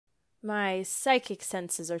My psychic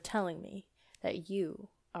senses are telling me that you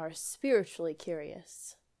are spiritually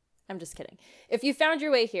curious. I'm just kidding. If you found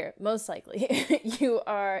your way here, most likely you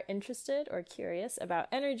are interested or curious about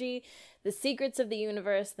energy, the secrets of the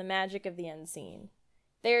universe, the magic of the unseen.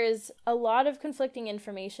 There's a lot of conflicting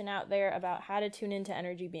information out there about how to tune into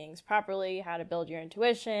energy beings properly, how to build your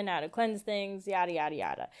intuition, how to cleanse things, yada, yada,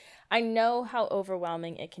 yada. I know how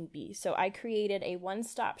overwhelming it can be, so I created a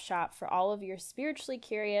one-stop shop for all of your spiritually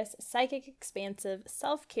curious, psychic expansive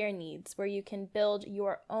self-care needs, where you can build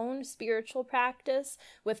your own spiritual practice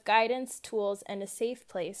with guidance, tools, and a safe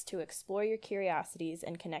place to explore your curiosities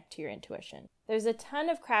and connect to your intuition. There's a ton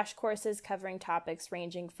of crash courses covering topics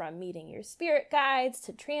ranging from meeting your spirit guides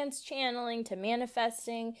to trance channeling to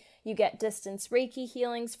manifesting. You get distance Reiki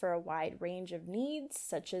healings for a wide range of needs,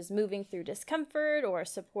 such as moving through discomfort or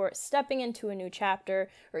support stepping into a new chapter,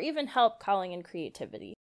 or even help calling in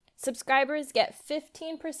creativity. Subscribers get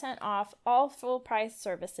 15% off all full-price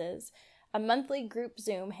services, a monthly group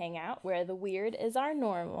Zoom hangout where the weird is our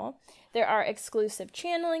normal. There are exclusive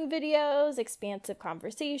channeling videos, expansive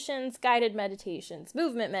conversations, guided meditations,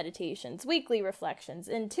 movement meditations, weekly reflections,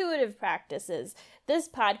 intuitive practices, this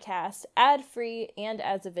podcast, ad-free and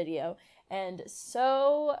as a video, and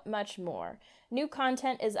so much more. New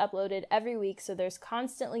content is uploaded every week, so there's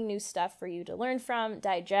constantly new stuff for you to learn from,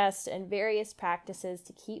 digest, and various practices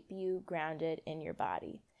to keep you grounded in your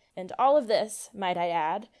body. And all of this, might I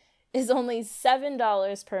add, is only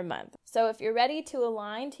 $7 per month. So if you're ready to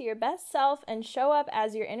align to your best self and show up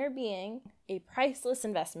as your inner being, a priceless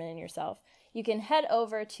investment in yourself, you can head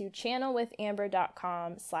over to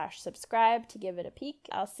channelwithamber.com/subscribe to give it a peek.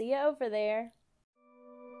 I'll see you over there.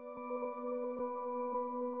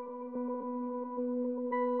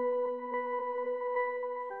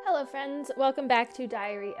 Hello friends, welcome back to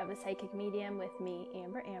Diary of a Psychic Medium with me,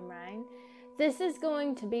 Amber Amrine. This is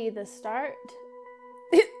going to be the start.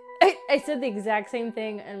 I said the exact same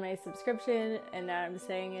thing in my subscription, and now I'm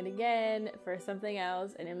saying it again for something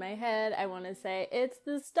else, and in my head I want to say it's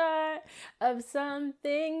the start of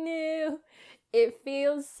something new. It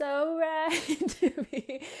feels so right to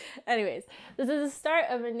me. Anyways, this is the start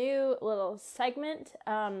of a new little segment.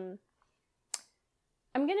 I'm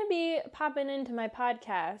gonna be popping into my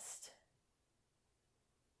podcast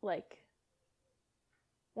like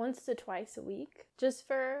once to twice a week, just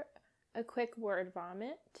for a quick word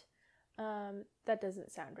vomit. That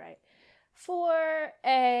doesn't sound right. For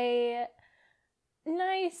a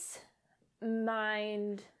nice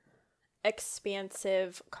mind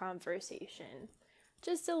expansive conversation.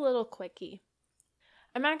 Just a little quickie.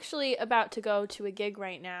 I'm actually about to go to a gig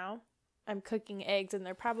right now. I'm cooking eggs and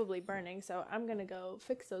they're probably burning, so I'm gonna go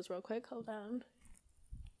fix those real quick. Hold on.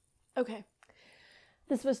 Okay.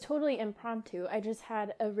 This was totally impromptu. I just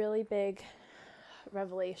had a really big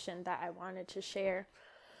revelation that I wanted to share.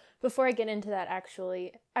 Before I get into that,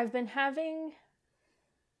 actually,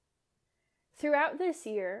 throughout this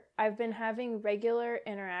year, I've been having regular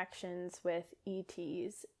interactions with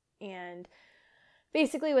ETs, and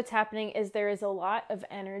basically what's happening is there is a lot of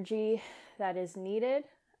energy that is needed,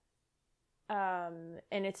 and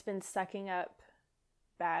it's been sucking up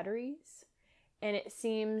batteries, and it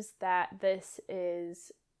seems that this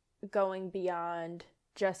is going beyond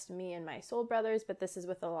just me and my soul brothers, but this is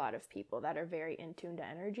with a lot of people that are very in tune to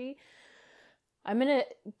energy. I'm going to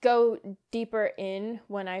go deeper in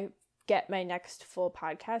when I get my next full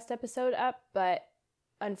podcast episode up, but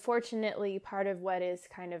unfortunately, part of what has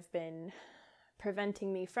kind of been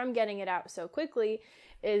preventing me from getting it out so quickly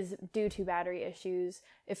is due to battery issues.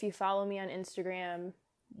 If you follow me on Instagram,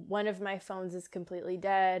 one of my phones is completely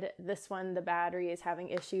dead. This one, the battery is having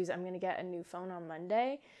issues. I'm going to get a new phone on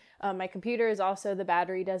Monday. My computer is also, the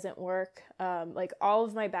battery doesn't work. Like all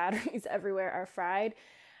of my batteries everywhere are fried.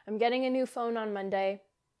 I'm getting a new phone on Monday.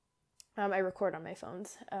 I record on my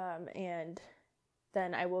phones. And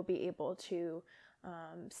then I will be able to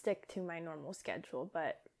stick to my normal schedule.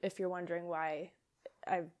 But if you're wondering why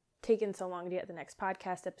I've taken so long to get the next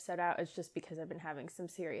podcast episode out, it's just because I've been having some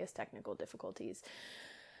serious technical difficulties.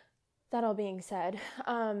 That all being said,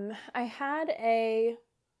 I had a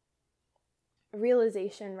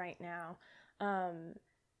realization right now.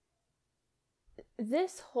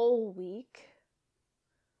 This whole week,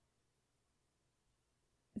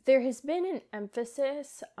 there has been an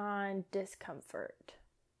emphasis on discomfort,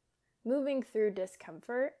 moving through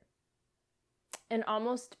discomfort, and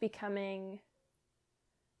almost becoming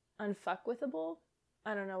unfuckwithable.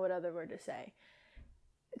 I don't know what other word to say.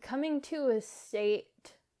 Coming to a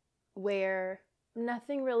state where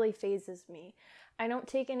nothing really phases me. I don't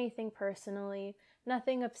take anything personally.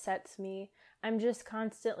 Nothing upsets me. I'm just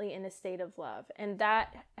constantly in a state of love. And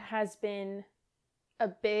that has been a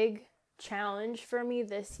big challenge for me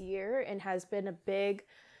this year and has been a big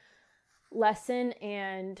lesson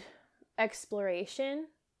and exploration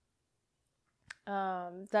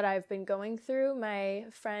that I've been going through. My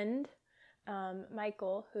friend,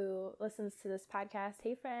 Michael, who listens to this podcast,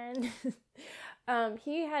 hey friend,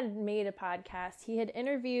 he had made a podcast. He had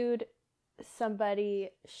interviewed somebody,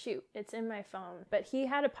 it's in my phone, but he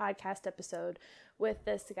had a podcast episode with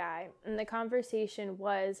this guy, and the conversation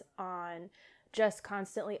was on just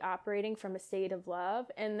constantly operating from a state of love,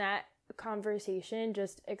 and that conversation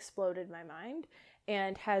just exploded my mind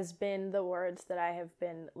and has been the words that I have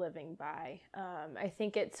been living by. I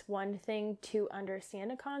think it's one thing to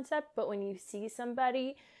understand a concept, but when you see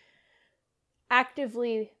somebody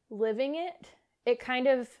actively living it, it kind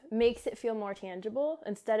of makes it feel more tangible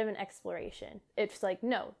instead of an exploration. It's like,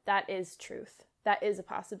 no, that is truth. That is a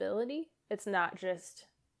possibility. It's not just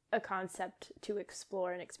a concept to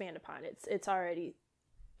explore and expand upon. It's already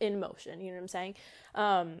in motion. You know what I'm saying?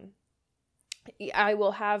 I'll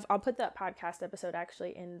put that podcast episode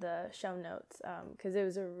actually in the show notes because it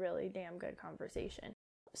was a really damn good conversation.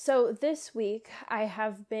 So this week I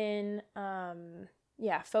have been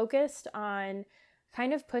focused on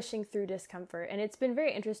kind of pushing through discomfort, and it's been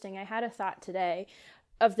very interesting. I had a thought today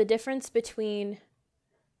of the difference between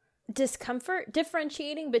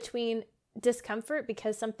differentiating between discomfort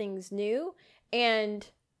because something's new and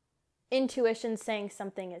intuition saying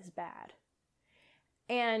something is bad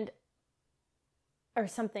or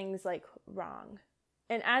something's like wrong.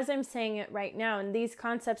 And as I'm saying it right now, and these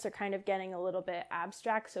concepts are kind of getting a little bit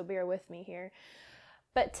abstract, so bear with me here,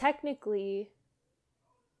 but technically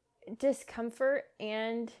discomfort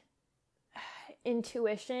and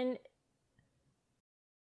intuition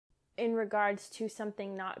in regards to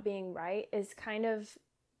something not being right is kind of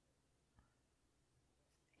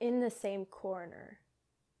in the same corner,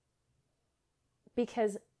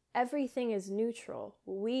 because everything is neutral.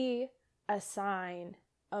 We assign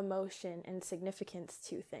emotion and significance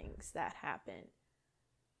to things that happen.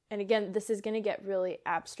 And again, this is going to get really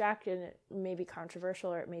abstract and it may be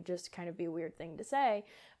controversial, or it may just kind of be a weird thing to say.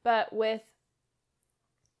 But with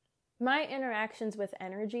my interactions with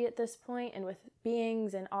energy at this point and with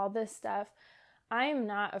beings and all this stuff, I am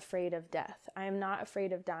not afraid of death. I am not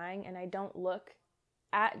afraid of dying, and I don't look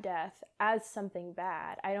at death as something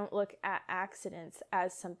bad. I don't look at accidents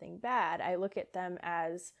as something bad. I look at them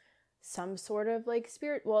as some sort of like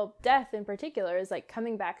spirit. Well, death in particular is like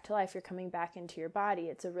coming back to life. You're coming back into your body.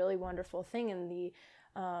 It's a really wonderful thing, and the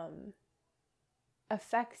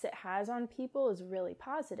effects it has on people is really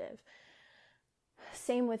positive.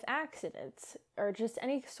 Same with accidents or just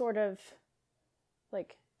any sort of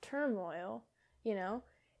like turmoil, you know,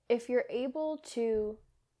 if you're able to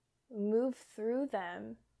move through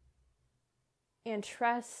them and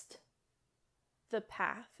trust the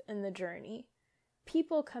path and the journey,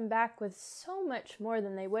 people come back with so much more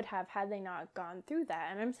than they would have had they not gone through that.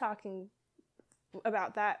 And I'm talking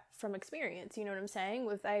about that from experience, you know what I'm saying?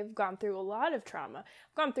 I've gone through a lot of trauma,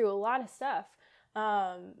 I've gone through a lot of stuff,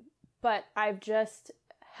 but I've just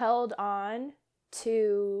held on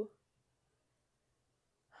to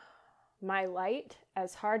my light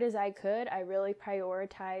as hard as I could. I really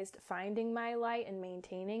prioritized finding my light and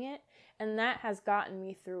maintaining it, and that has gotten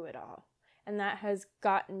me through it all. And that has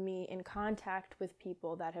gotten me in contact with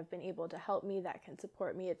people that have been able to help me, that can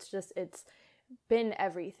support me. It's been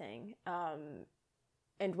everything.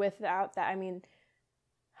 And without that,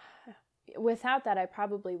 I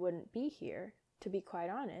probably wouldn't be here, to be quite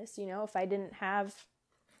honest. You know, if I didn't have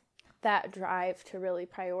that drive to really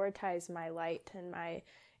prioritize my light and my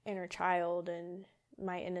inner child and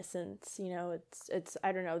my innocence, you know, it's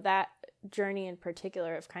I don't know, that journey in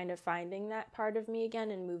particular of kind of finding that part of me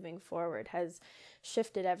again and moving forward has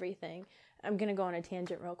shifted everything. I'm going to go on a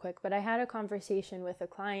tangent real quick, but I had a conversation with a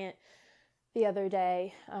client the other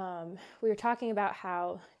day. We were talking about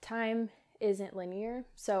how time isn't linear,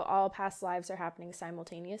 so all past lives are happening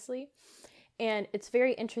simultaneously. And it's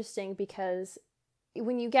very interesting because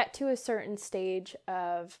when you get to a certain stage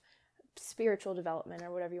of spiritual development,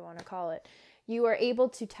 or whatever you want to call it, you are able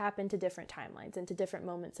to tap into different timelines, into different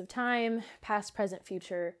moments of time, past, present,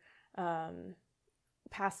 future,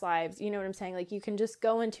 past lives, you know what I'm saying? Like, you can just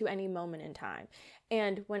go into any moment in time.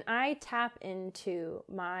 And when I tap into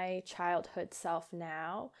my childhood self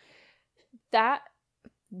now, that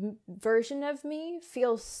version of me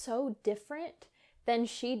feels so different than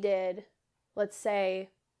she did, let's say,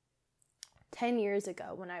 10 years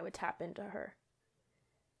ago when I would tap into her.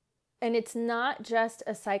 And it's not just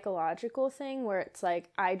a psychological thing where it's like,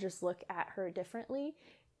 I just look at her differently.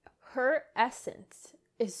 Her essence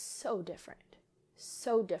is so different.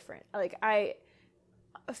 So different. Like, I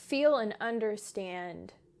feel and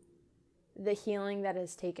understand the healing that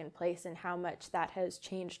has taken place and how much that has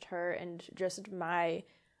changed her and just my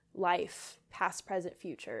life, past, present,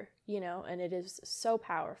 future, and it is so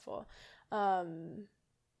powerful.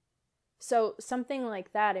 So something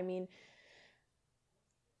like that, I mean,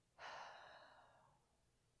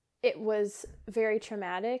 it was very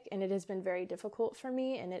traumatic and it has been very difficult for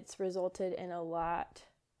me, and it's resulted in a lot.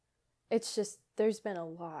 It's just, there's been a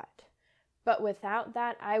lot. But without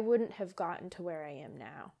that, I wouldn't have gotten to where I am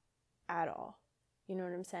now at all. You know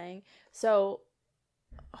what I'm saying? So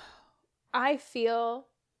I feel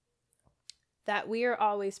that we are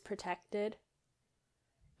always protected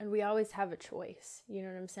and we always have a choice. You know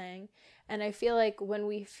what I'm saying? And I feel like when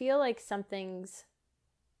we feel like something's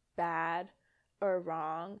bad or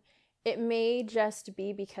wrong, it may just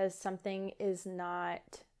be because something is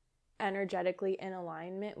not energetically in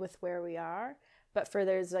alignment with where we are, but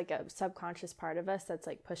there's like a subconscious part of us that's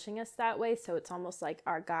like pushing us that way. So it's almost like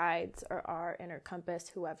our guides or our inner compass,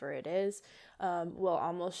 whoever it is, will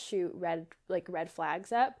almost shoot red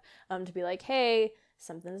flags up, to be like, hey,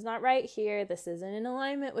 something's not right here. This isn't in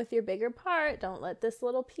alignment with your bigger part. Don't let this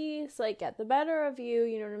little piece like get the better of you.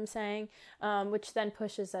 You know what I'm saying? Which then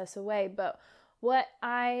pushes us away. But what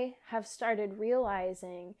I have started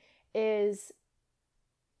realizing is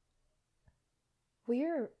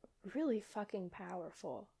we're really fucking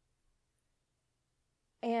powerful.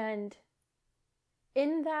 And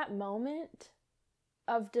in that moment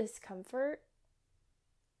of discomfort,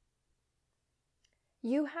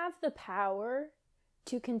 you have the power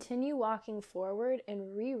to continue walking forward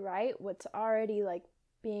and rewrite what's already like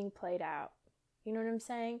being played out. You know what I'm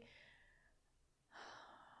saying?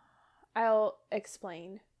 I'll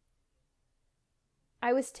explain.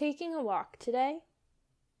 I was taking a walk today.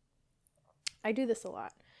 I do this a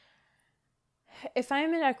lot. If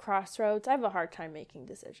I'm at a crossroads, I have a hard time making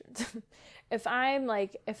decisions. If I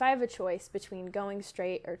have a choice between going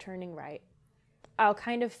straight or turning right, I'll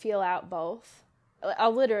kind of feel out both.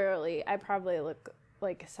 I probably look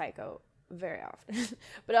like a psycho very often,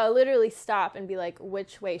 but I'll literally stop and be like,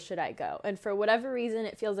 which way should I go? And for whatever reason,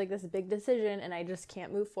 it feels like this big decision and I just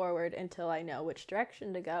can't move forward until I know which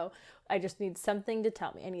direction to go. I just need something to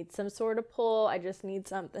tell me. I need some sort of pull. I just need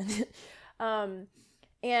something.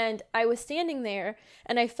 And I was standing there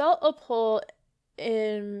and I felt a pull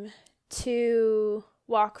to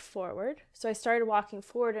walk forward. So I started walking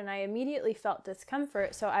forward and I immediately felt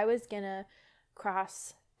discomfort. So I was gonna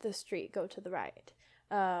cross the street, go to the right.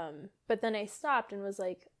 But then I stopped and was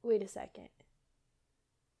like, wait a second.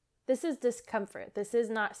 This is discomfort. This is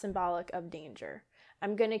not symbolic of danger.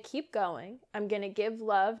 I'm going to keep going. I'm going to give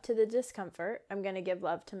love to the discomfort. I'm going to give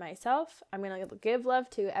love to myself. I'm going to give love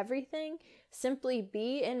to everything. Simply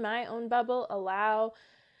be in my own bubble. Allow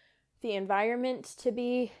the environment to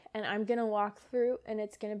be, and I'm going to walk through and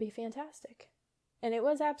it's going to be fantastic. And it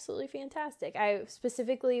was absolutely fantastic. I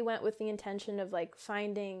specifically went with the intention of like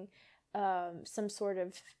finding some sort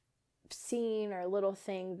of scene or little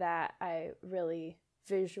thing that I really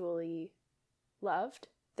visually loved.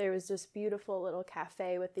 There was this beautiful little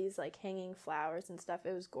cafe with these like hanging flowers and stuff.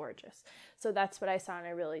 It was gorgeous. So that's what I saw and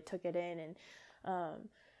I really took it in. And I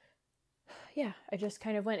just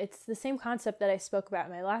kind of went. It's the same concept that I spoke about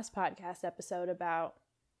in my last podcast episode about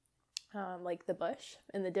like the bush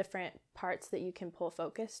and the different parts that you can pull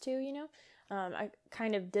focus to, you know. I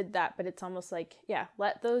kind of did that, but it's almost like,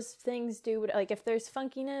 let those things do what, like if there's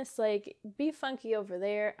funkiness, like be funky over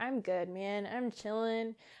there. I'm good, man. I'm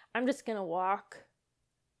chilling. I'm just going to walk.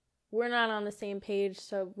 We're not on the same page,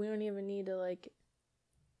 so we don't even need to like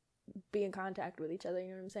be in contact with each other. You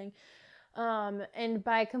know what I'm saying? And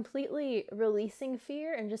by completely releasing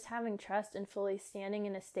fear and just having trust and fully standing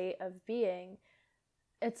in a state of being,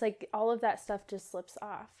 it's like all of that stuff just slips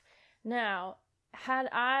off. Now,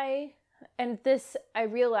 and this I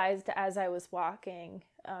realized as I was walking,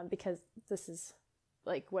 because this is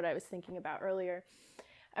like what I was thinking about earlier.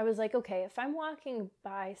 I was like, okay, if I'm walking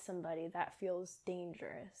by somebody that feels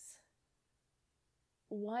dangerous,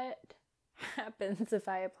 what happens if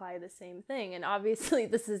I apply the same thing? And obviously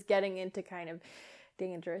this is getting into kind of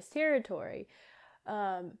dangerous territory.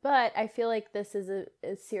 But I feel like this is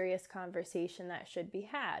a serious conversation that should be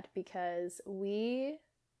had because we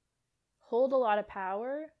hold a lot of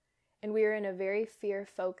power and we are in a very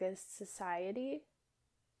fear-focused society.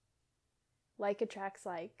 Like attracts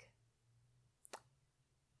like.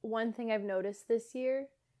 One thing I've noticed this year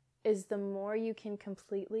is the more you can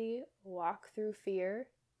completely walk through fear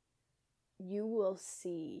you will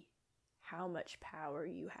see how much power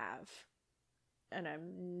you have. And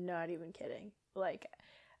I'm not even kidding. Like,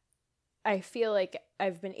 I feel like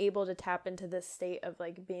I've been able to tap into this state of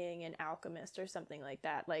like being an alchemist or something like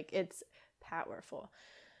that. Like, it's powerful.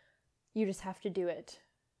 You just have to do it.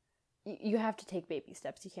 You have to take baby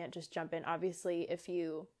steps. You can't just jump in. Obviously, if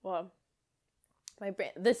you, well, my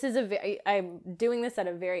brain, this is I'm doing this at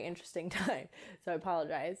a very interesting time, so I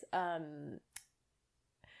apologize.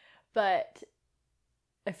 But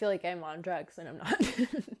I feel like I'm on drugs and I'm not.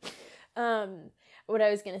 What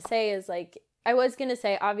I was going to say is like, I was going to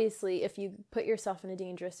say, obviously, if you put yourself in a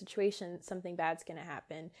dangerous situation, something bad's going to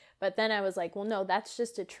happen. But then I was like, well, no, that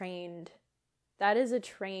is a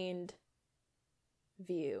trained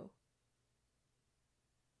view.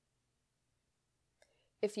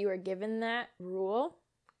 If you are given that rule,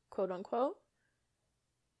 quote unquote,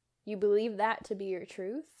 you believe that to be your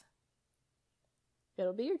truth,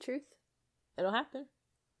 it'll be your truth. It'll happen.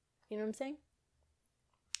 You know what I'm saying?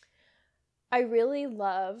 I really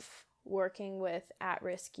love working with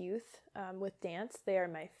at-risk youth with dance. They are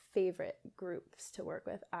my favorite groups to work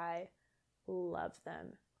with. I love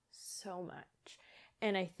them so much.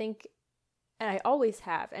 And I think, and I always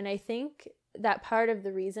have, and I think that part of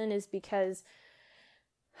the reason is because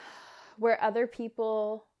where other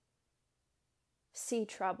people see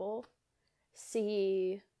trouble,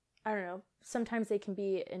 I don't know, sometimes they can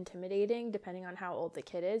be intimidating depending on how old the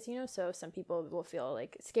kid is, you know, so some people will feel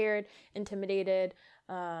like scared, intimidated,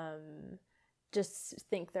 just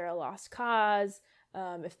think they're a lost cause,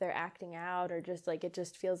 if they're acting out, or just like, it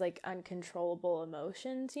just feels like uncontrollable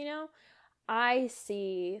emotions, you know. I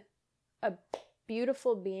see a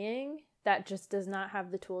beautiful being that just does not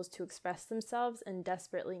have the tools to express themselves and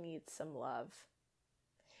desperately needs some love.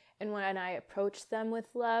 And when I approach them with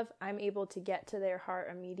love, I'm able to get to their heart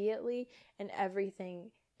immediately and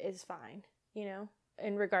everything is fine, you know,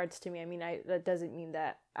 in regards to me. I mean, that doesn't mean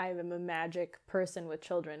that I am a magic person with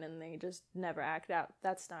children and they just never act out.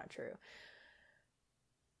 That's not true.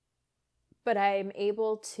 But I'm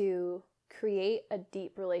able to create a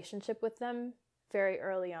deep relationship with them very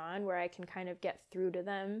early on where I can kind of get through to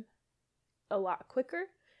them a lot quicker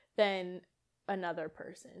than another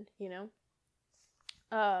person, you know?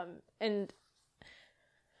 And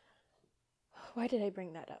why did I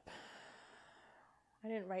bring that up? I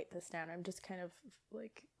didn't write this down. I'm just kind of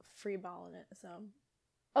like freeballing it. So,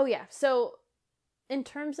 oh yeah. So in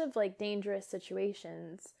terms of like dangerous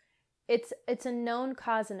situations, it's a known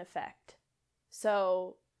cause and effect.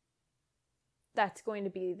 So that's going to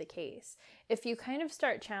be the case. If you kind of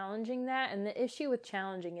start challenging that, and the issue with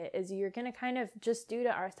challenging it is you're going to kind of, just due to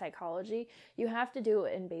our psychology, you have to do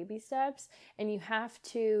it in baby steps, and you have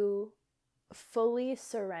to fully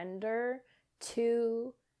surrender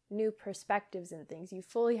to new perspectives and things. You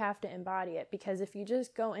fully have to embody it, because if you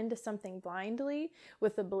just go into something blindly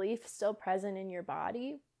with the belief still present in your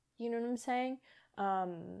body, you know what I'm saying?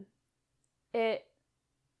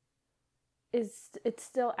 It's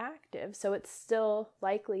still active, so it's still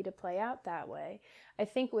likely to play out that way. I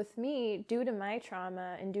think with me, due to my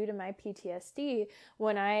trauma and due to my PTSD,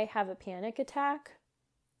 when I have a panic attack,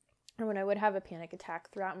 or when I would have a panic attack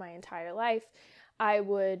throughout my entire life, it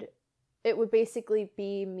would basically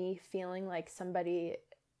be me feeling like somebody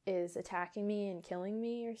is attacking me and killing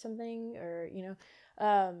me or something, or, you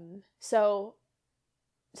know, so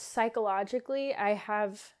psychologically, I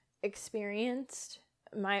have experienced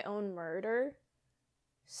my own murder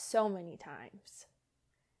so many times,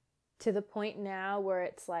 to the point now where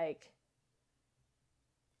it's like,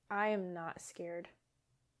 I am not scared.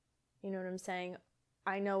 You know what I'm saying?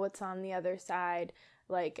 I know what's on the other side.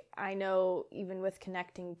 Like, I know, even with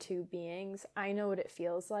connecting to beings, I know what it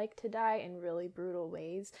feels like to die in really brutal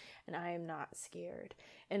ways, and I am not scared.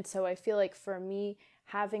 And so I feel like for me,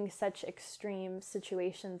 having such extreme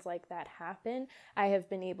situations like that happen, I have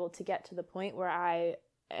been able to get to the point where I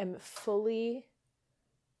am fully,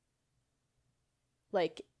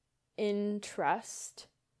 like, in trust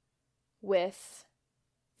with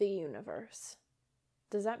the universe.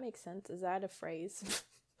 Does that make sense? Is that a phrase?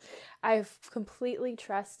 I've completely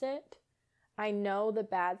trust it. I know the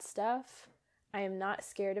bad stuff. I am not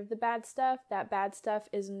scared of the bad stuff. That bad stuff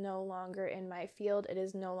is no longer in my field. It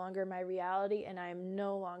is no longer my reality, and I am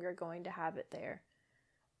no longer going to have it there.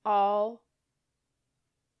 All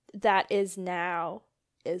that is now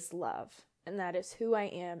is love, and that is who I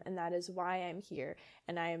am, and that is why I'm here,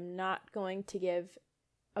 and I am not going to give...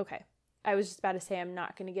 Okay, I was just about to say I'm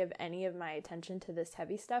not going to give any of my attention to this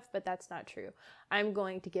heavy stuff, but that's not true. I'm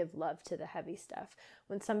going to give love to the heavy stuff.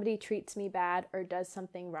 When somebody treats me bad or does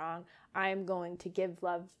something wrong, I'm going to give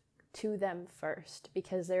love to them first,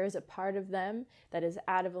 because there is a part of them that is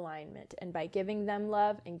out of alignment. And by giving them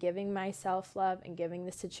love and giving myself love and giving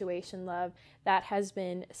the situation love, that has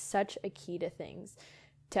been such a key to things,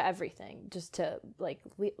 to everything, just to like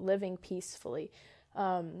living peacefully.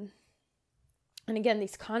 And again,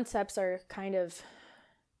 these concepts are kind of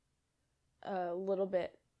a little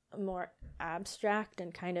bit more abstract,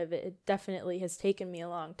 and kind of, it definitely has taken me a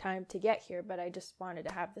long time to get here, but I just wanted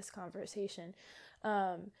to have this conversation.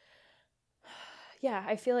 Yeah,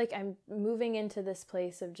 I feel like I'm moving into this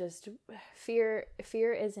place of just fear.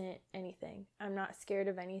 Fear isn't anything. I'm not scared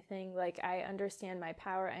of anything. Like, I understand my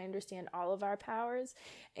power. I understand all of our powers.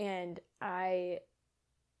 And I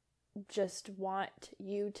just want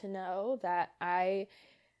you to know that I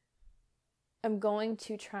am going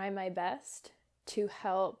to try my best to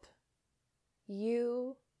help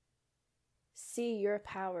you see your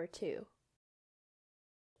power too.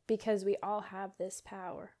 Because we all have this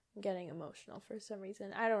power. I'm getting emotional for some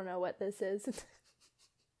reason. I don't know what this is.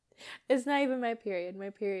 It's not even my period. My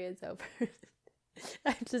period's over.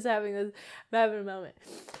 I'm having a moment.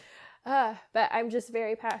 But I'm just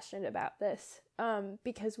very passionate about this.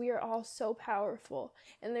 Because we are all so powerful.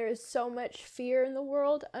 And there is so much fear in the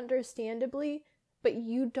world, understandably. But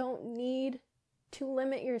you don't need to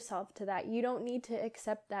limit yourself to that. You don't need to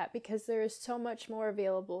accept that, because there is so much more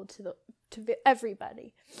available to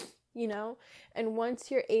everybody. You know, and once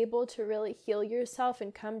you're able to really heal yourself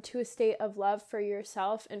and come to a state of love for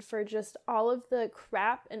yourself and for just all of the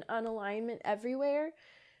crap and unalignment everywhere,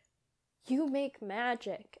 you make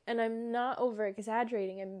magic. And I'm not over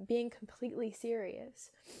exaggerating. I'm being completely serious.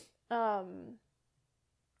 Yeah,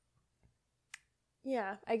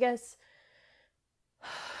 I guess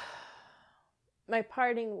my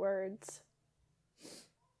parting words.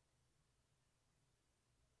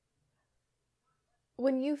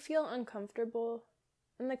 When you feel uncomfortable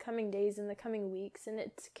in the coming days, in the coming weeks, and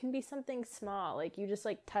it can be something small, like you just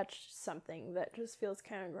like touched something that just feels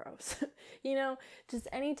kind of gross, you know, just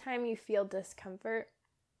anytime you feel discomfort,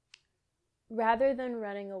 rather than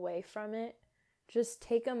running away from it, just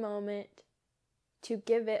take a moment to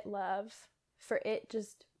give it love, for it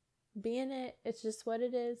just being it. It's just what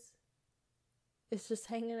it is. It's just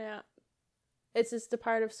hanging out. It's just a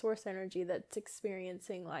part of source energy that's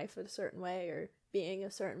experiencing life a certain way, or being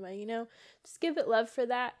a certain way, you know? Just give it love for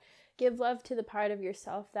that. Give love to the part of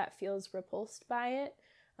yourself that feels repulsed by it.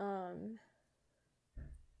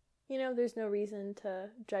 You know, there's no reason to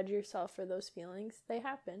judge yourself for those feelings. They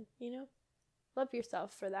happen, you know? Love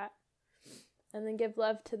yourself for that. And then give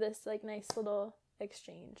love to this, like, nice little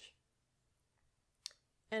exchange.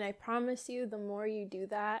 And I promise you, the more you do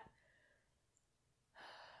that,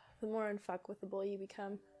 the more unfuckwithable you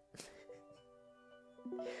become.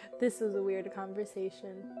 This was a weird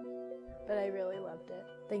conversation, but I really loved it.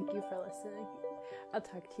 Thank you for listening. I'll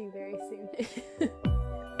talk to you very soon.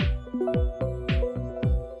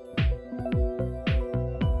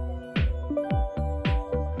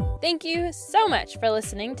 Thank you so much for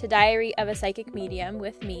listening to Diary of a Psychic Medium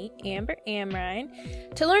with me, Amber Amrine.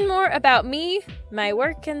 To learn more about me, my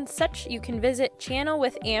work and such, you can visit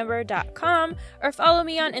channelwithamber.com or follow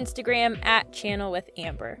me on Instagram at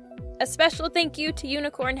channelwithamber. A special thank you to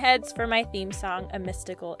Unicorn Heads for my theme song, A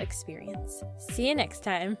Mystical Experience. See you next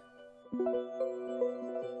time.